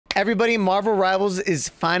Everybody, Marvel Rivals is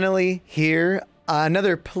finally here.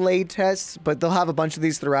 Another play test, but they'll have a bunch of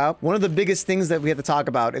these throughout. One of the biggest things that we have to talk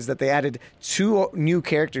about is that they added 2 new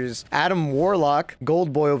characters. Adam Warlock,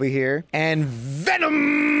 Gold Boy over here, and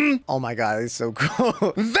Venom! Oh my god, he's so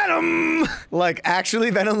cool. Venom! Like, actually,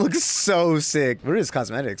 Venom looks so sick. What are his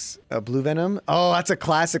cosmetics? Blue Venom? Oh, that's a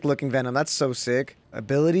classic looking Venom. That's so sick.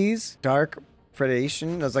 Abilities? Dark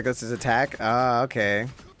Predation? That's like, that's his attack. Ah, okay.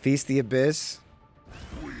 Feast the Abyss.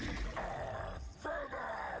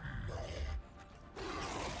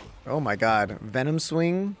 Oh my god. Venom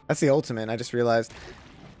swing? That's the ultimate, I just realized.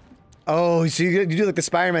 Oh, so you do like the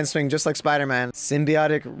Spider-Man swing, just like Spider-Man.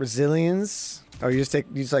 Symbiotic resilience? Oh, you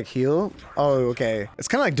just like heal? Oh, okay. It's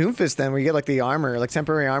kind of like Doomfist then, where you get like the armor, like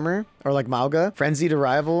temporary armor. Or like Mauga. Frenzied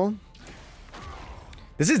Arrival.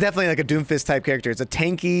 This is definitely like a Doomfist type character. It's a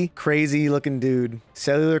tanky, crazy looking dude.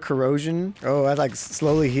 Cellular corrosion. Oh, I like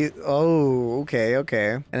slowly heal. Oh, okay,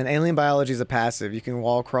 okay. And then alien biology is a passive. You can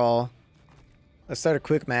wall crawl. Let's start a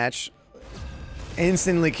quick match.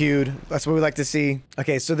 Instantly queued. That's what we like to see.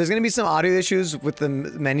 Okay, so there's gonna be some audio issues with the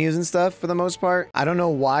menus and stuff for the most part. I don't know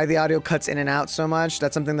why the audio cuts in and out so much.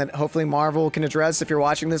 That's something that hopefully Marvel can address if you're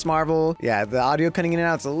watching this, Marvel. Yeah, the audio cutting in and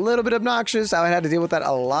out is a little bit obnoxious. I had to deal with that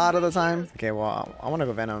a lot of the time. Okay, well, I wanna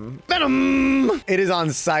go Venom. Venom! It is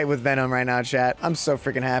on site with Venom right now, chat. I'm so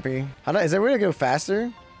freaking happy. Is there a way to go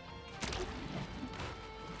faster?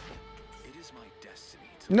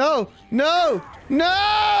 No, no,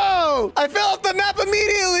 no! I fell off the map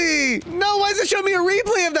immediately! No, why does it show me a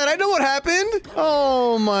replay of that? I know what happened.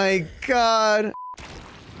 Oh my god.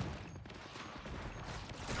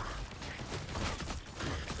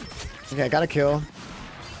 Okay, I got a kill.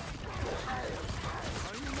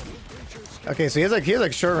 Okay, so he has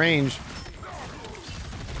like short range.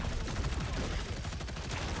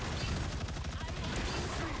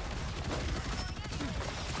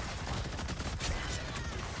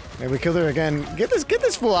 Hey, we killed her again. Get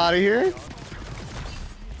this fool out of here.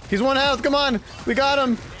 He's 1 health. Come on. We got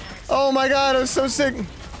him. Oh my god, I was so sick.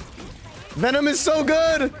 Venom is so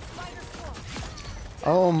good.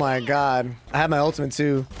 Oh my god. I have my ultimate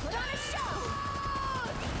too.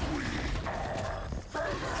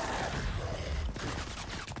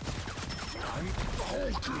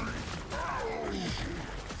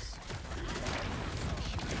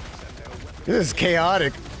 This is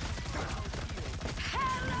chaotic.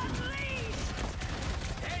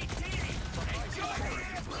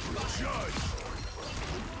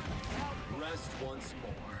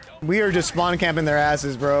 We are just spawn camping their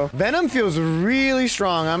asses, bro. Venom feels really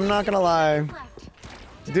strong. I'm not gonna lie.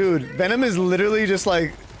 Dude, Venom is literally just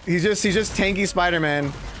like, he's just tanky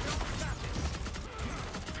Spider-Man.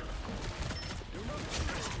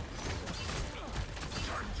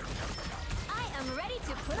 I am ready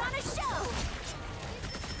to put on a show.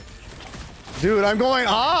 Dude, I'm going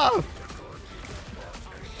off.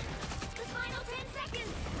 The final 10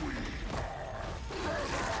 seconds.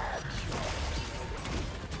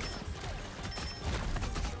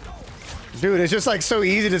 Dude, it's just like so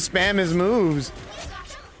easy to spam his moves.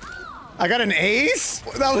 I got an ace?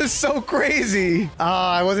 That was so crazy.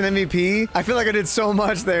 Ah, I wasn't MVP. I feel like I did so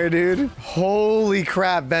much there, dude. Holy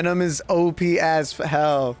crap, Venom is OP as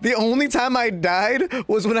hell. The only time I died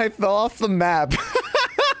was when I fell off the map.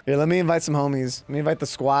 Here, let me invite some homies. Let me invite the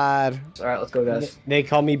squad. All right, let's go, guys. They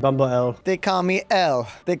call me Bumble L. They call me L.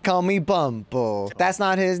 They call me Bumble. That's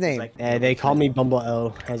not his name. They call me Bumble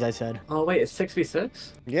L, as I said. Oh wait, it's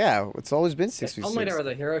 6v6? Yeah, it's always been 6v6. Only never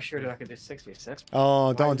the hero shooter I could do 6v6.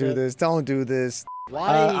 Oh, don't do this. Don't do this.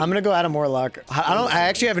 Why? I'm gonna go Adam Warlock. I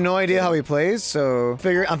actually have no idea how he plays, so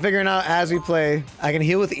I'm figuring out as we play. I can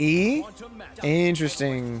heal with E.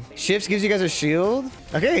 Interesting. Shifts gives you guys a shield.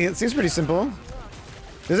 Okay, it seems pretty simple.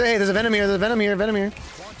 There's a Venom here. There's a Venom here. Venom here.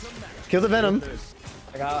 Kill the Venom.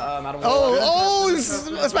 I got Adam Oh,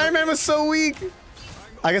 Spider-Man was so weak.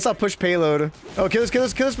 I guess I'll push payload. Oh, kill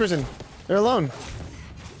this person. They're alone.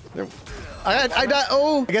 I died.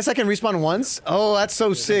 Oh, I guess I can respawn once. Oh, that's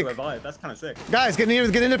so sick. That's kind of sick. Guys, get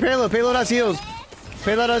into payload. Payload has heals.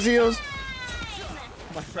 Payload has heals.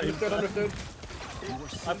 Understood.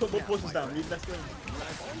 I put both forces down. Let's go.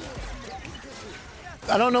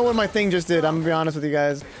 I don't know what my thing just did. I'm gonna be honest with you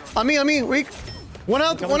guys. On me, weak. One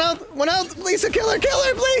out. Lisa, kill her,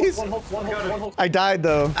 please. One hold. I died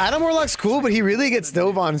though. Adam Warlock's cool, but he really gets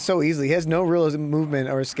dove on so easily. He has no real movement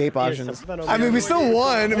or escape options. I mean, we still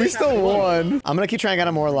won. I'm gonna keep trying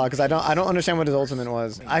Adam Warlock because I don't understand what his ultimate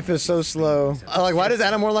was. I feel so slow. Like, why does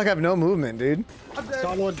Adam Warlock have no movement, dude?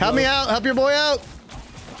 Help me out. Help your boy out.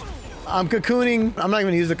 I'm cocooning. I'm not even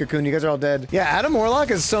gonna use the cocoon. You guys are all dead. Yeah, Adam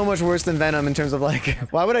Warlock is so much worse than Venom in terms of like,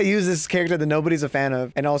 why would I use this character that nobody's a fan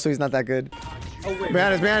of? And also he's not that good. Oh wait.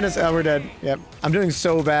 Behind us. Oh, we're dead. Yep. I'm doing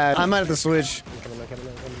so bad. I might have to switch.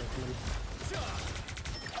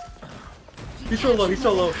 He's so low. He's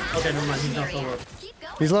so low. Okay, never mind. He's not so low. Keep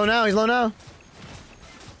going. He's low now. He's low now.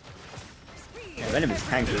 Yeah, Venom is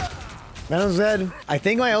tanky. Venom's dead. I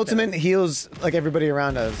think my ultimate heals like everybody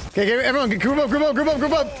around us. Okay, everyone, group up.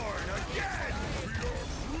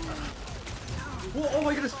 Whoa, oh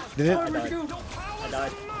my goodness. Did it? Where'd you go? I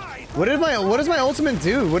died. What does my ultimate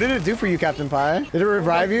do? What did it do for you, Captain Pie? Did it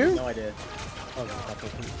revive you? No idea.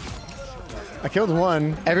 I killed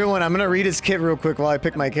one. Everyone, I'm gonna read his kit real quick while I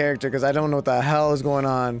pick my character because I don't know what the hell is going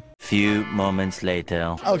on. Few moments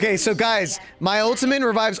later. Okay, so guys, my ultimate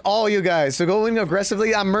revives all you guys. So go in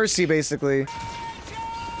aggressively. I'm Mercy, basically.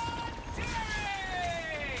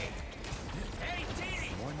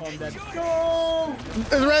 Go!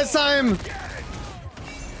 It's res time.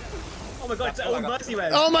 Oh my god, it's old Mercy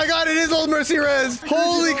Red. Oh my god, it is old Mercy res.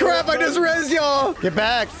 Holy crap, I just res y'all. Get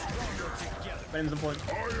back. Venom's on point.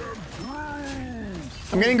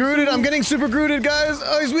 I'm getting grooted. I'm getting super grooted, guys.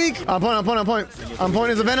 Oh, he's weak. On point. On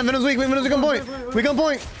point is a Venom. Venom's weak. Venom's weak on point. Weak on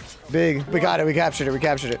point. Big. We got it. We captured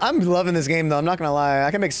it. I'm loving this game, though. I'm not going to lie.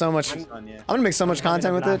 I can make so much. I'm going to make so much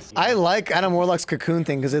content with it. I like Adam Warlock's cocoon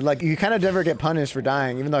thing because it like you kind of never get punished for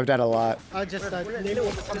dying, even though I've died a lot. I just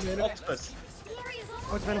Octopus.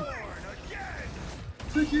 Oh, it's Venom.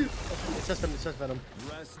 It's just Venom.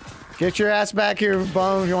 Get your ass back here,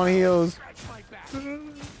 bum, if you want heals.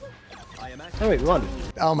 Oh wait, run.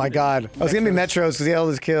 Oh my god. I was going to be Metros because he had all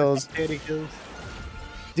his kills. 80 kills.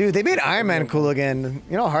 Dude, they made Iron Man cool again.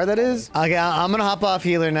 You know how hard that is? Okay, I'm gonna hop off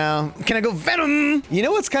healer now. Can I go Venom? You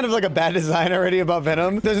know what's kind of like a bad design already about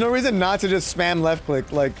Venom? There's no reason not to just spam left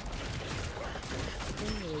click. Like,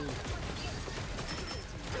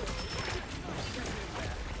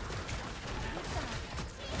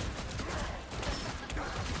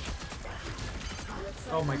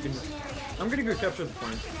 Oh my goodness. I'm gonna go capture the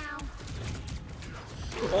point.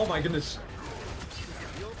 Oh my goodness.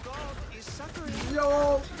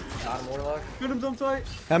 Yo! Adam Warlock. Venom's on tight.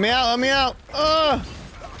 help me out.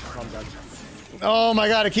 Oh my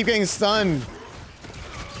god, I keep getting stunned.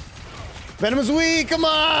 Venom is weak, come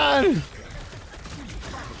on!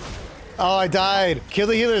 Oh, I died. Kill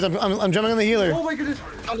the healers, I'm jumping on the healer. Oh my goodness.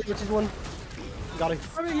 Got it, which is one. Got it.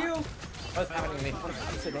 I'm a heal. What's happening to me? I'm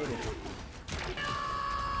sedated.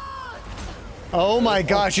 Oh my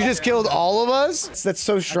gosh, you just killed all of us? That's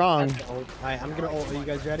so strong. Alright, I'm gonna ult. Are you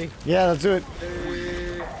guys ready? Yeah, let's do it.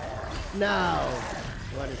 No.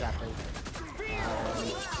 What is happening?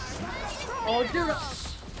 Oh dear.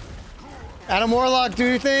 Adam Warlock, do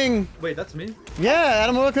your thing. Wait, that's me? Yeah,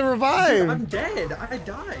 Adam Warlock can revive. I'm dead. I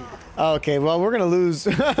died. Okay, well, we're gonna lose.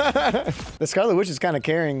 The Scarlet Witch is kind of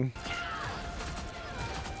carrying.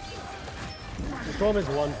 The storm is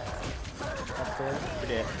one.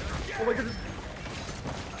 Okay. Oh my goodness.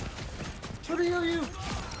 How do you heal you?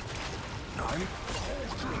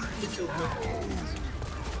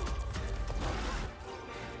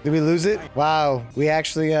 Did we lose it? Wow, we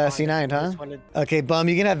actually C9'd, huh? Okay, Bum,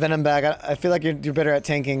 you can have Venom back. I feel like you're better at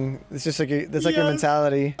tanking. It's just like that's like your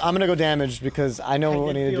mentality. I'm gonna go damaged because I know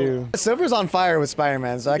what I need to do. Silver's on fire with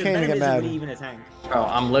Spider-Man, so I can't even get mad. Even a tank. Oh,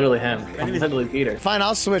 I'm literally him. I'm literally Peter. Fine,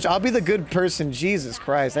 I'll switch. I'll be the good person. Jesus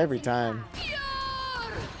Christ, every time.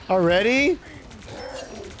 Already?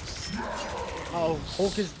 Oh,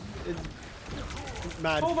 Hulk is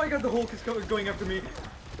mad. Oh my god, the Hulk is going after me.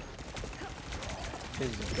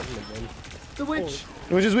 The witch.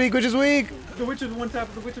 Which is weak, which is weak. The witch is one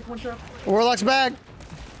tap. The witch is one tap. Warlock's back.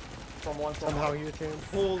 Somehow you turn.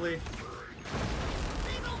 Holy.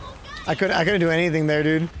 I couldn't do anything there,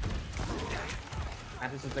 dude.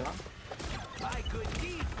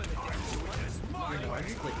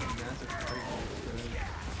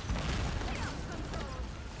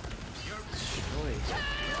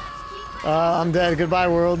 I'm dead. Goodbye,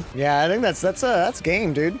 world. Yeah, I think that's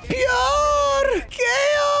game, dude. Pure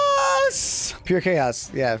chaos. Pure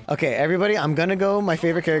chaos. Yeah. Okay, everybody, I'm gonna go my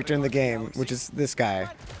favorite character in the game, which is this guy.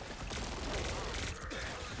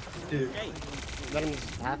 Dude. Let him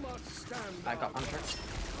half. I got Hunter.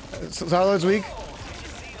 Zarlord's weak.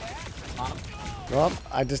 Well,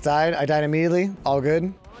 I just died. I died immediately. All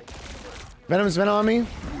good. Venom's Venom on me.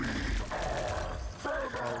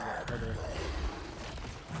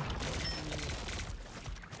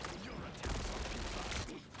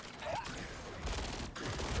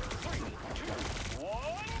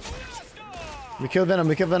 We killed Venom.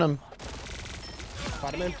 We killed Venom.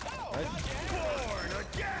 Spider-Man. Right.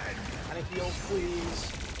 I need heals,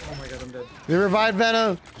 please. Oh my god, I'm dead. They revived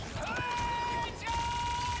Venom.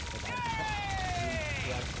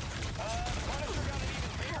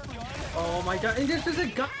 Oh my god, and there's just a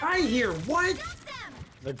guy here. What?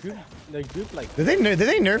 The group like. Did they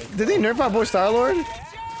nerf our boy Star Lord?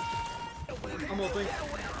 I'm ulting.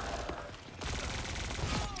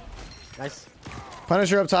 Nice.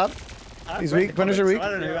 Punisher up top. He's weak. Punisher weak. I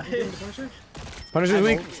don't know. Punisher? Punisher's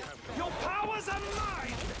weak.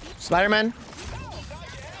 Spider-Man.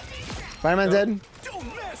 Spider-Man dead.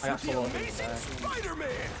 I got full of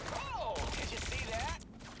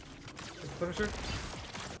Punisher?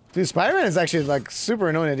 Dude, Spider-Man is actually like super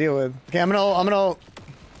annoying to deal with. Okay, I'm gonna.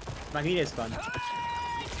 Magneto's fun.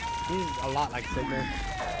 He's a lot like Sigma.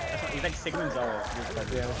 He's like Sigmund's all.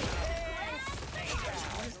 Yeah.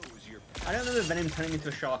 I don't remember Venom turning into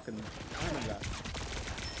a shark and I don't remember that.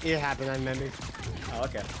 It happened, I remember. Oh,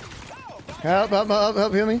 okay.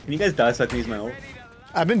 Help, heal me. Can you guys die so I can use my ult?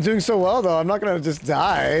 I've been doing so well though, I'm not gonna just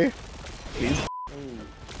die. Please?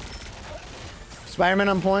 Spider-Man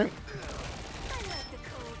on point.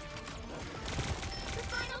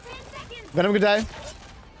 Venom could die.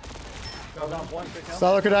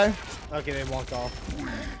 Star-Lord could die. Okay, they walked off.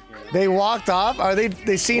 They walked off? Are they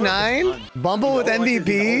C9? Bumble with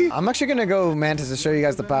MVP? I'm actually gonna go Mantis to show you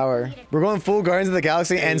guys the power. We're going full Guardians of the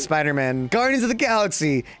Galaxy and Spider-Man. Guardians of the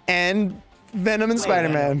Galaxy and Venom and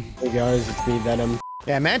Spider-Man. Hey guys, it's me, Venom.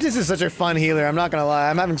 Yeah, Mantis is such a fun healer, I'm not gonna lie.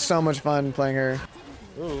 I'm having so much fun playing her.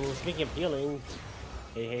 Ooh, speaking of healing.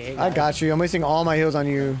 Hey, I got you. I'm wasting all my heals on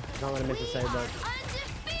you. Not what I meant to say, but.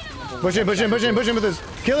 Push in with this.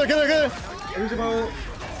 Kill her. Who's about?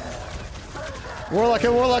 Warlock.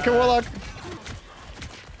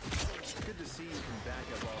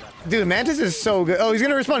 Dude, Mantis is so good. Oh, he's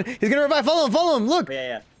gonna respawn. He's gonna revive. Follow him. Look.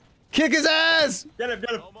 Yeah. Kick his ass. Get him.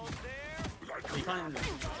 You can't.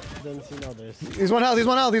 Didn't see all this. He's one health.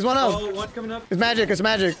 Oh, what coming up? It's magic.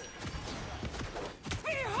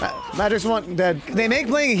 Magic's one dead. They make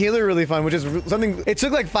playing a healer really fun, which is something. It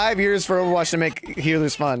took like 5 years for Overwatch to make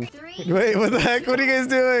healers fun. Wait, what the heck? What are you guys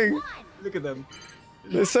doing? Look at them.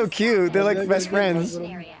 They're so cute. They're like best friends.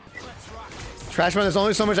 Trash man, there's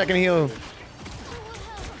only so much I can heal.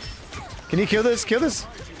 Can you kill this? Kill this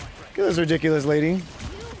ridiculous lady.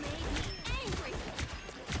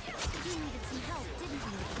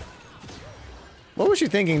 What was she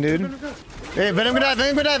thinking, dude? Hey, Venom could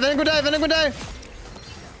die.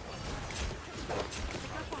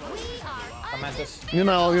 Mantis. You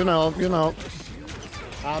know.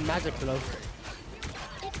 Magic below.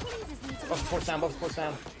 Both supports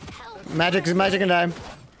down. Magic can die.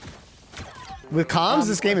 With comms,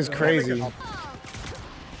 this game is crazy.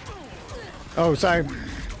 Oh, sorry.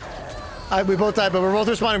 We both died, but we're both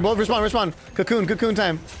responding. Respawn. Cocoon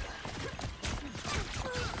time.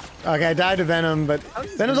 Okay, I died to Venom, but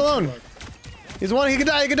Venom's alone. He's one. He could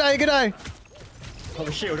die. Oh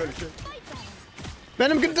shit.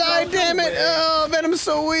 Venom could die. Damn it! Oh, Venom's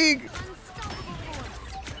so weak.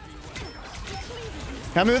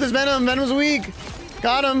 Help me with this Venom. Venom's weak.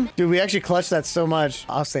 Got him. Dude, we actually clutched that so much.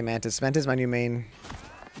 I'll say Mantis. Mantis is my new main.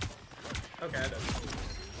 Okay, I know.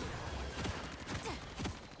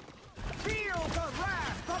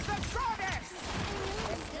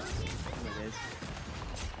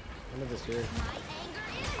 One of this here.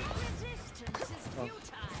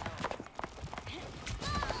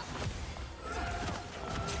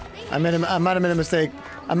 I might have made a mistake.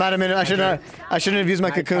 I shouldn't have used my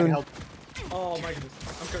cocoon. Oh my goodness.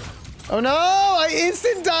 I'm good. Oh no! I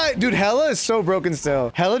instant died. Dude, Hella is so broken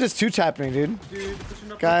still. Hella just two-tapped me, dude. Dude,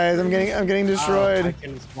 pushing up. Guys, I'm getting destroyed. I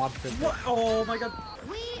can swap it. What? Oh my god.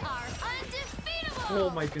 We are undefeatable. Oh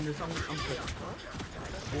my goodness, I'm good.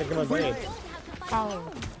 Look at my blade. Oh.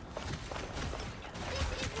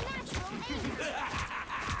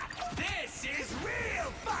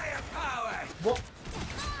 What?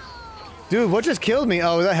 Dude, what just killed me?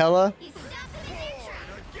 Oh, is that Hella?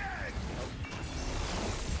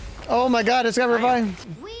 Oh my god, it's got revived.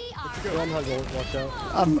 We are One has ult, watch out.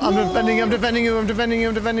 I'm defending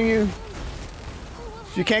you.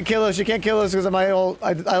 She can't kill us because of my ult.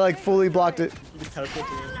 I like fully blocked it.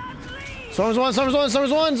 Storm's one on the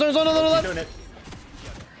left. Doing it.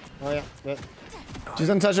 Oh yeah. She's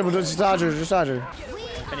untouchable, just dodge her. If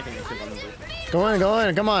anything, it's vulnerable. Go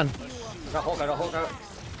in, come on. I got Hulk out.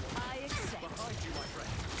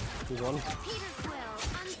 He's one. Peter's will,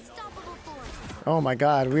 unstoppable force. Oh my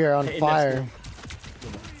god, we are on Hey, fire.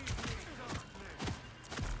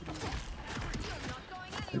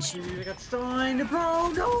 Dude, I got stunned, bro.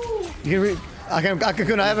 No. You can I have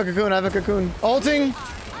a cocoon. Ulting.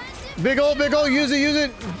 Big ult, use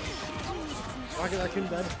it. I can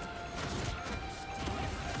dead.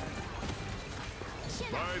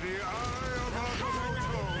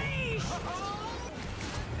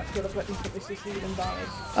 Let's go instantly succeed and die.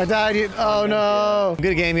 I died. Oh no.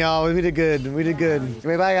 Good game, y'all. We did good. We did good.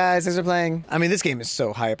 Okay, bye guys. Thanks for playing. I mean, this game is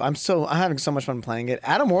so hype. I'm having so much fun playing it.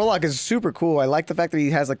 Adam Warlock is super cool. I like the fact that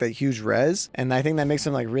he has like that huge res, and I think that makes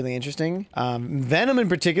him like really interesting. Venom in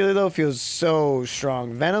particular though feels so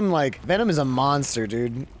strong. Venom is a monster,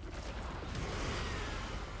 dude.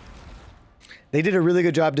 They did a really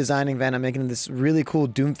good job designing Venom, making this really cool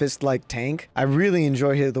Doomfist-like tank. I really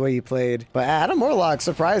enjoy the way he played. But Adam Warlock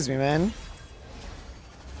surprised me, man.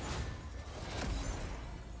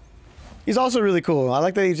 He's also really cool. I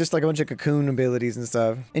like that he's just like a bunch of cocoon abilities and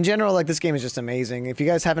stuff. In general, like this game is just amazing. If you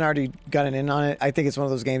guys haven't already gotten in on it, I think it's one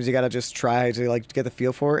of those games you gotta just try to like get the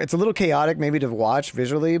feel for. It's a little chaotic maybe to watch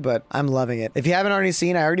visually, but I'm loving it. If you haven't already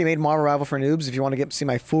seen, I already made Marvel Rival for Noobs. If you want to see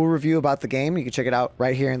my full review about the game, you can check it out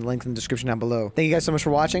right here in the link in the description down below. Thank you guys so much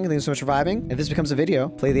for watching. Thank you so much for vibing. If this becomes a video,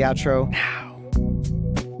 play the outro now.